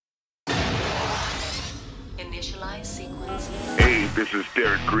Initialize sequence. Hey, this is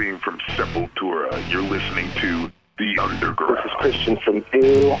Derek Green from Sepultura. You're listening to The Underground. This is Christian from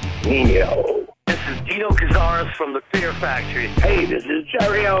El Nino. This is guitarist from the Fear Factory. Hey, this is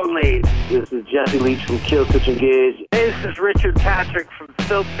Jerry Only. This is Jesse Leach from Kill Switch Engage. Hey, this is Richard Patrick from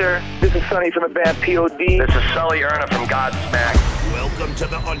Filter. This is Sonny from the band POD. This is Sully Erna from Godsmack. Welcome to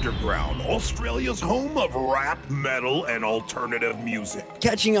The Underground, Australia's home of rap, metal, and alternative music.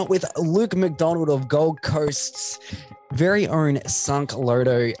 Catching up with Luke McDonald of Gold Coast's very own Sunk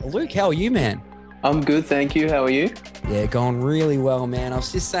Loto. Luke, how are you, man? I'm good, thank you. How are you? Yeah, going really well, man. I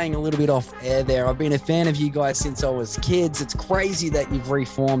was just saying a little bit off air there. I've been a fan of you guys since I was kids. It's crazy that you've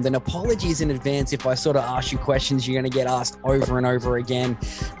reformed, and apologies in advance if I sort of ask you questions you're going to get asked over and over again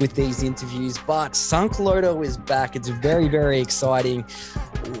with these interviews. But Sunk Loto is back. It's very, very exciting.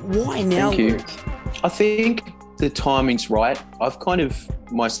 Why now, Thank you. Luke? I think the timing's right. I've kind of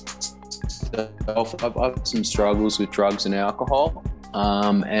myself, I've had some struggles with drugs and alcohol.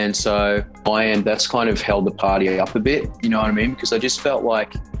 And so that's kind of held the party up a bit, you know what I mean? Because I just felt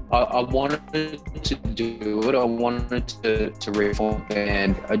like I wanted to do it. I wanted to reform a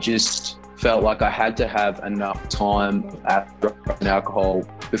band. I just felt like I had to have enough time at drugs and alcohol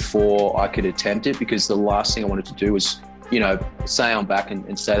before I could attempt it, because the last thing I wanted to do was, you know, say I'm back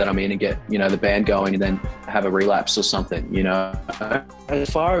and say that I'm in and get, you know, the band going and then have a relapse or something, you know. As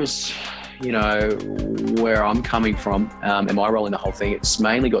far as, you know, where I'm coming from and my role in the whole thing, it's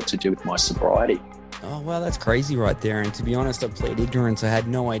mainly got to do with my sobriety. Oh, wow, that's crazy right there. And to be honest, I plead ignorance. I had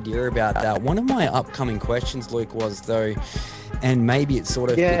no idea about that. One of my upcoming questions, Luke, was though, and maybe it's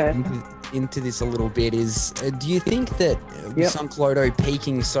sort of into this a little bit, is do you think that Sunk Loto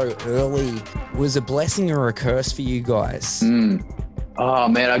peaking so early was a blessing or a curse for you guys? Oh,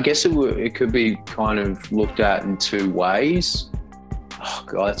 man, I guess it could be kind of looked at in two ways. Oh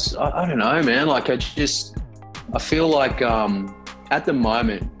God, I don't know, man. Like I feel like at the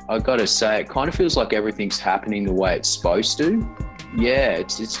moment, I've got to say, it kind of feels like everything's happening the way it's supposed to. Yeah,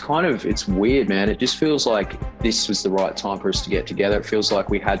 it's weird, man. It just feels like this was the right time for us to get together. It feels like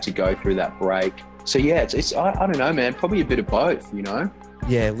we had to go through that break. So yeah, I don't know, man. Probably a bit of both, you know.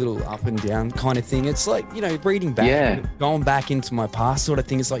 Yeah, a little up and down kind of thing. It's like, you know, reading back, going back into my past sort of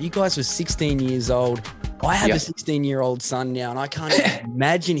thing. It's like you guys were 16 years old. I have a 16-year-old son now, and I can't even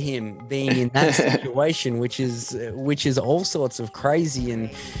imagine him being in that situation, which is all sorts of crazy. And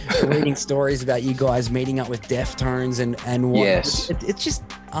reading stories about you guys meeting up with Deftones and what. Yes. It's just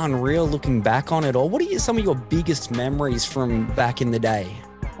unreal looking back on it all. What are some of your biggest memories from back in the day?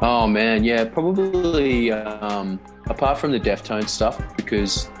 Oh man, yeah, probably apart from the Deftones stuff,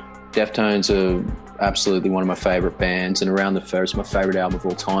 because Deftones are absolutely one of my favorite bands, and Around the Fur is my favorite album of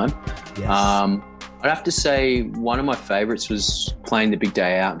all time. Yes. I'd have to say one of my favorites was Playing the Big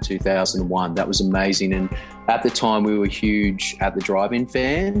Day Out in 2001. That was amazing. And at the time, we were huge At the Drive-In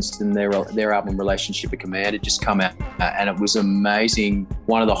fans, and their album Relationship at Command had just come out, and it was amazing.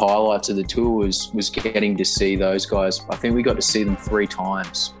 One of the highlights of the tour was getting to see those guys. I think we got to see them 3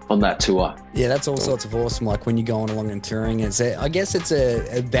 times on that tour. Yeah, that's all sorts of awesome. Like when you're going along and touring, I guess it's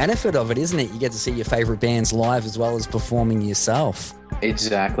a benefit of it, isn't it? You get to see your favorite bands live as well as performing yourself.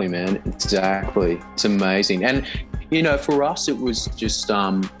 Exactly, man. Exactly. It's amazing. And, you know, for us, it was just,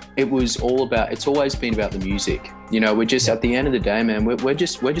 it's always been about the music. You know, we're just, at the end of the day, man, we're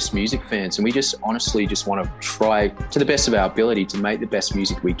just music fans, and we just honestly just want to try to the best of our ability to make the best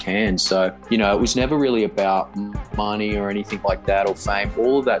music we can. So, you know, it was never really about money or anything like that, or fame.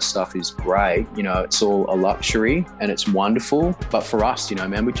 All of that stuff is great. You know, it's all a luxury and it's wonderful. But for us, you know,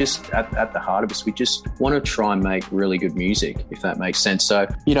 man, we just, at the heart of us, we just want to try and make really good music, if that makes sense. So,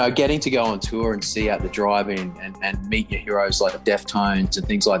 you know, getting to go on tour and see At the Drive-In and meet your heroes like Deftones and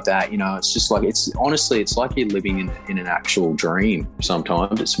things like that, you know, it's just like, it's like you're living in an actual dream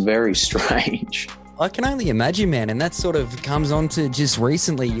sometimes. It's very strange. I can only imagine, man. And that sort of comes on to just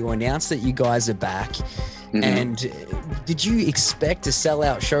recently you announced that you guys are back. Mm-hmm. And did you expect to sell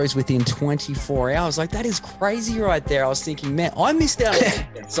out shows within 24 hours? Like, that is crazy right there. I was thinking, man, I missed out.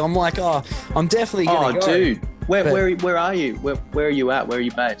 So I'm like, I'm definitely going to go. Oh, dude. Where are you? Where are you at? Where are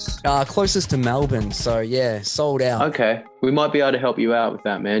you based? Closest to Melbourne. So yeah, sold out. Okay. We might be able to help you out with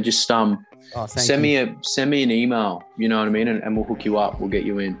that, man. Just send me an email, you know what I mean? And we'll hook you up. We'll get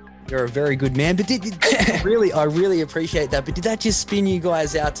you in. You're a very good man. But I really appreciate that. But did that just spin you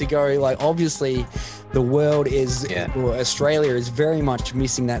guys out to go, like, obviously the world is, or Australia is very much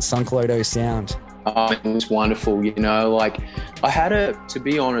missing that Sunk Loto sound. It was wonderful, you know, like to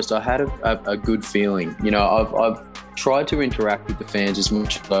be honest, I had a good feeling. You know, I've tried to interact with the fans as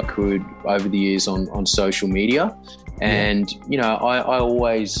much as I could over the years on social media. And, you know, I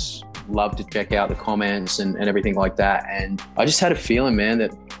always loved to check out the comments and everything like that. And I just had a feeling, man,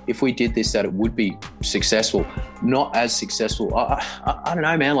 that if we did this, that it would be successful. Not as successful. I don't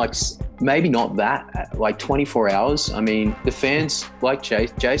know, man, like maybe not that, like 24 hours. I mean, the fans, like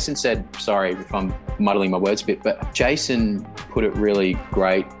Jason said, sorry if I'm muddling my words a bit, but Jason put it really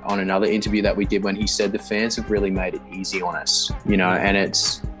great on another interview that we did when he said the fans have really made it easy on us, you know, and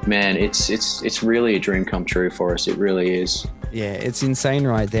it's really a dream come true for us. It really is. Yeah, it's insane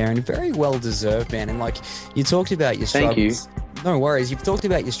right there, and very well deserved, man. And like you talked about your struggles. Thank you. No worries. You've talked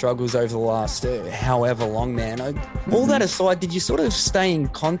about your struggles over the last however long, man. All that aside, did you sort of stay in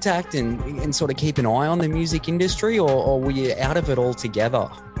contact and sort of keep an eye on the music industry, or were you out of it altogether?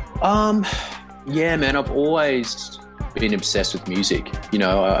 Yeah, man, I've always been obsessed with music. You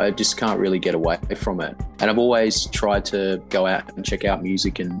know, I just can't really get away from it. And I've always tried to go out and check out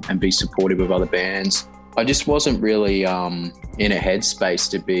music and be supportive of other bands. I just wasn't really in a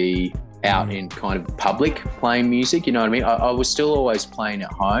headspace to be out in kind of public playing music, you know what I mean? I was still always playing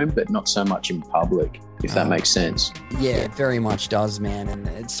at home, but not so much in public, if that makes sense. Yeah, it very much does, man. And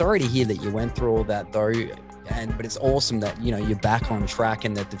it's sorry to hear that you went through all that, though. But it's awesome that, you know, you're back on track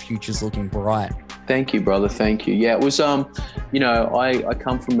and that the future's looking bright. Thank you, brother. Thank you. Yeah, it was, you know, I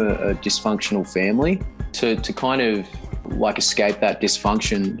come from a dysfunctional family. To kind of like escape that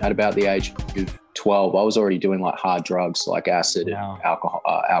dysfunction at about the age of 12, I was already doing like hard drugs like acid and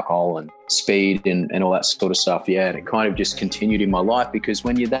alcohol and speed and all that sort of stuff. Yeah, and it kind of just continued in my life, because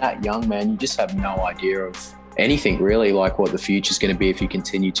when you're that young, man, you just have no idea of anything really, like what the future's going to be if you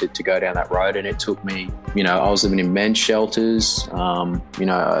continue to go down that road. And it took me, you know, I was living in men's shelters. You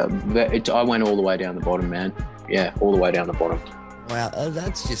know, I went all the way down the bottom, man. Yeah, all the way down the bottom. Wow,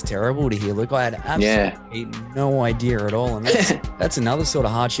 that's just terrible to hear. Look, I had absolutely no idea at all. And that's another sort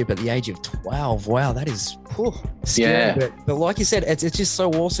of hardship at the age of 12. Wow, that is scary. Yeah. But like you said, it's just so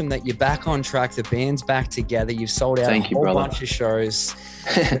awesome that you're back on track. The band's back together. You've sold out a whole bunch of shows.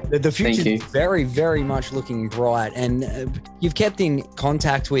 The future is very, very much looking bright. And you've kept in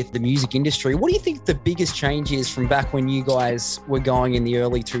contact with the music industry. What do you think the biggest change is from back when you guys were going in the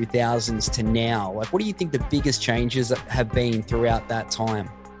early 2000s to now? Like, what do you think the biggest changes have been throughout that time?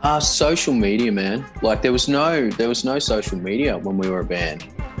 Social media, man. Like there was no social media when we were a band.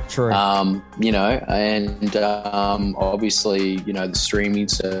 True. You know, and obviously, you know, the streaming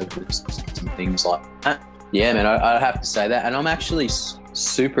service and things like that. Yeah, man, I have to say that. And I'm actually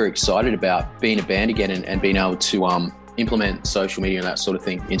super excited about being a band again and being able to implement social media and that sort of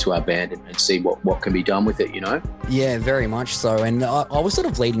thing into our band and see what can be done with it, you know? Yeah, very much so. And I was sort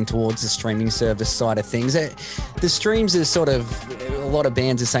of leading towards the streaming service side of things. The streams is sort of, a lot of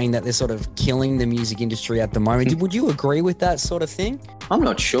bands are saying that they're sort of killing the music industry at the moment. Would you agree with that sort of thing? I'm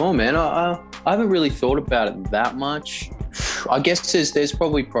not sure, man. I haven't really thought about it that much. I guess there's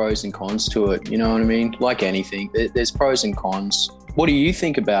probably pros and cons to it, you know what I mean? Like anything, there's pros and cons. What do you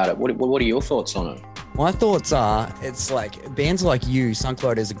think about it? What are your thoughts on it? My thoughts are, it's like bands like you, Sunk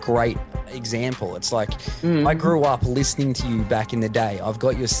Loto is a great example. It's like I grew up listening to you back in the day. I've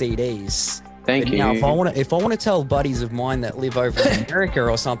got your CDs. Thank you. Now, if I want to tell buddies of mine that live over in America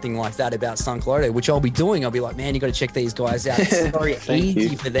or something like that about Sunk Loto, which I'll be doing, I'll be like, man, you got to check these guys out. It's very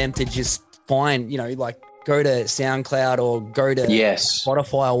easy for them to just find, you know, like go to SoundCloud or go to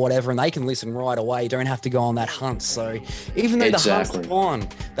Spotify or whatever, and they can listen right away. You don't have to go on that hunt. So even though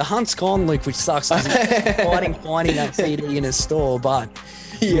the hunt's gone, Luke, which sucks because it's finding that CD in a store, but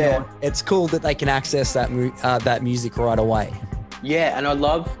you know, it's cool that they can access that music right away. Yeah, and I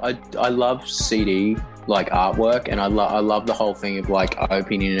love CD like artwork, and I love the whole thing of like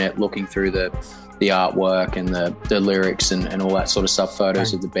opening it, looking through the artwork and the lyrics and all that sort of stuff,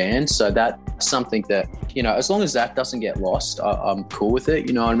 photos of the band. So that's something that, you know, as long as that doesn't get lost, I'm cool with it,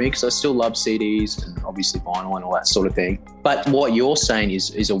 you know what I mean? Because I still love CDs and obviously vinyl and all that sort of thing. But what you're saying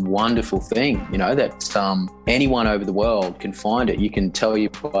is a wonderful thing, you know, that anyone over the world can find it. You can tell your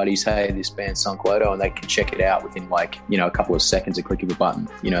buddies, hey, this band's Sunk Loto, and they can check it out within like, you know, a couple of seconds, a click of a button.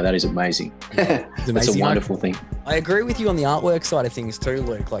 You know, that is amazing. It's a wonderful thing. I agree with you on the artwork side of things too,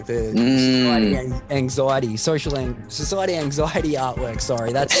 Luke. Like the society anxiety artwork.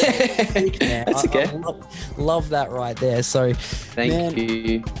 Sorry, that's sick, man. That's okay. I love that right there. So, thank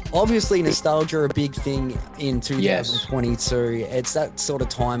you. Obviously, nostalgia a big thing in 2022. It's that sort of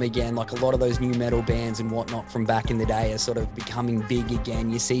time again. Like a lot of those new metal bands and whatnot from back in the day are sort of becoming big again.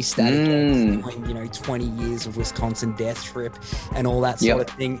 You see Static X doing, you know, 20 years of Wisconsin Death Trip and all that sort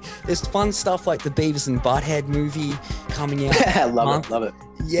of thing. There's fun stuff like the Beavis and Butthead movie coming out. Love it.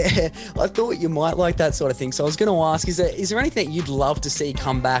 Yeah, I thought you might like that sort of thing. So I was going to ask, is there anything that you'd love to see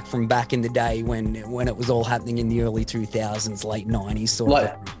come back from back in the day when it was all happening in the early 2000s, late 90s sort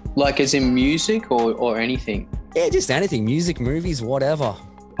of? Like as in music or anything? Yeah, just anything. Music, movies, whatever.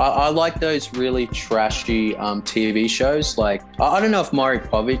 I like those really trashy TV shows. Like I don't know if Maury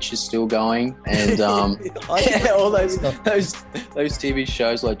Povich is still going, and all those TV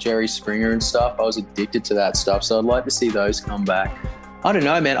shows like Jerry Springer and stuff. I was addicted to that stuff, so I'd like to see those come back. I don't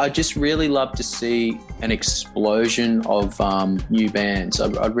know, man. I just really love to see an explosion of new bands.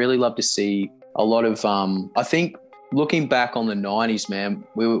 I'd really love to see a lot of. I think. Looking back on the 90s, man,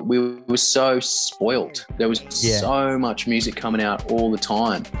 we were so spoiled. There was so much music coming out all the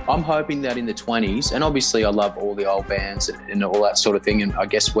time. I'm hoping that in the 20s, and obviously I love all the old bands and all that sort of thing, and I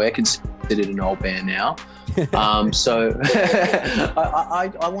guess we're considered an old band now. So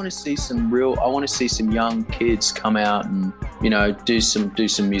I want to see some young kids come out and, you know, do some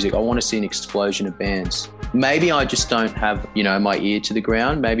music. I want to see an explosion of bands. Maybe I just don't have, you know, my ear to the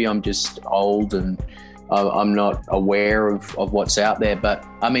ground. Maybe I'm just old and I'm not aware of what's out there. But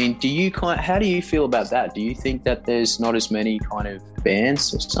I mean, how do you feel about that? Do you think that there's not as many kind of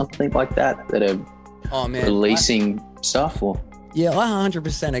bands or something like that are releasing stuff? Or yeah, I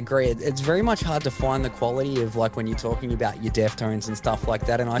 100% agree. It's very much hard to find the quality of like when you're talking about your Deftones and stuff like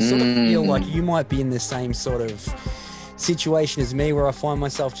that. And I sort of feel like you might be in the same sort of situation as me, where I find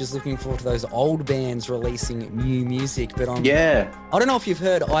myself just looking forward to those old bands releasing new music. But I don't know if you've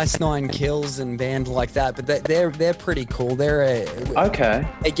heard Ice Nine Kills and band like that, but they're pretty cool.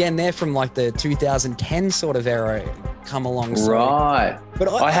 Again, they're from like the 2010 sort of era come along. Right. But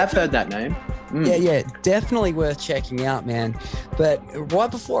I have heard that name. Yeah, definitely worth checking out, man. But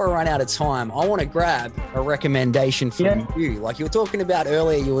right before I run out of time, I want to grab a recommendation from you. Like you were talking about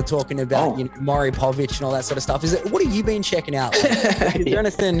earlier, you know, Maury Povich and all that sort of stuff. What have you been checking out? Like, is there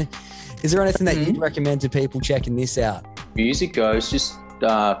anything that you'd recommend to people checking this out? Music goes, just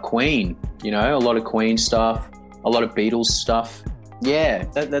Queen, you know, a lot of Queen stuff, a lot of Beatles stuff. Yeah,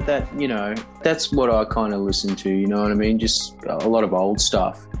 that you know, that's what I kind of listen to, you know what I mean? Just a lot of old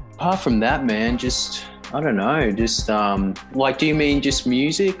stuff. Apart from that, man, just, I don't know, just, like, do you mean just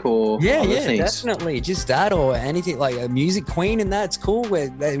music or other things? Definitely, just that or anything, like a music, Queen and that's cool. We're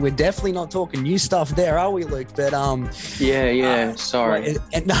definitely not talking new stuff there, are we, Luke? But, sorry.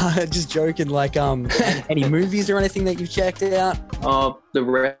 Just joking, like, any movies or anything that you've checked out?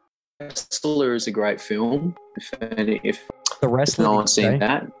 The Wrestler is a great film. If The Wrestler, no one's seen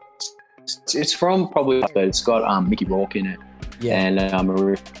that. It's from probably, but it's got Mickey Rourke in it. Yeah. And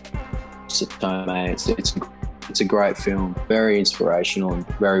it's a great film, very inspirational and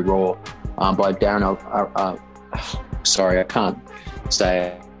very raw. By Darren, sorry, I can't say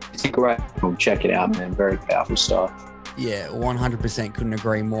it. It's a great film. Check it out, man. Very powerful stuff. Yeah, 100% couldn't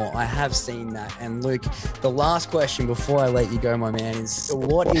agree more. I have seen that. And Luke, the last question before I let you go, my man, is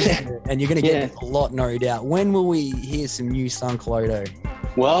what is it? And you're going to get a lot, no doubt. When will we hear some new Sunk Loto?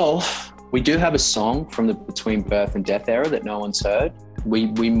 Well, we do have a song from the Between Birth and Death era that no one's heard. We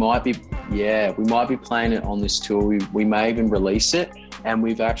might be playing it on this tour. We may even release it, and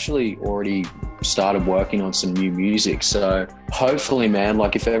we've actually already started working on some new music. So hopefully, man,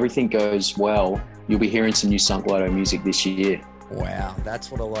 like if everything goes well, you'll be hearing some new Sunk Loto music this year. Wow,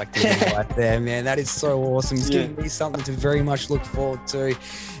 that's what I like to hear right there, man. That is so awesome. It's giving me something to very much look forward to.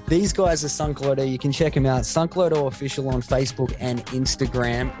 These guys are Sunk Loto. You can check them out. Sunk Loto Official on Facebook and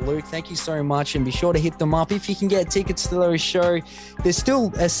Instagram. Luke, thank you so much. And be sure to hit them up if you can get tickets to their show. There's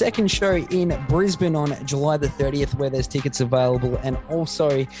still a second show in Brisbane on July the 30th where there's tickets available. And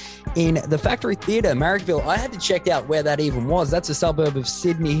also in the Factory Theatre, Marrickville. I had to check out where that even was. That's a suburb of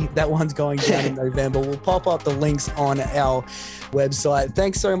Sydney. That one's going down in November. We'll pop up the links on our website.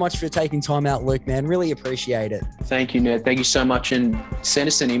 Thanks so much for taking time out, Luke, man. Really appreciate it. Thank you, Ned. Thank you so much. And send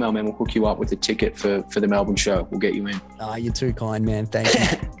us an email, man. We'll hook you up with a ticket for the Melbourne show. We'll get you in. You're too kind, man. Thank you.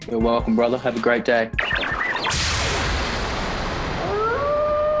 You're welcome, brother. Have a great day.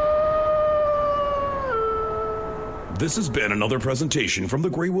 This has been another presentation from the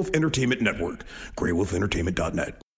Grey Wolf Entertainment Network, greywolfentertainment.net.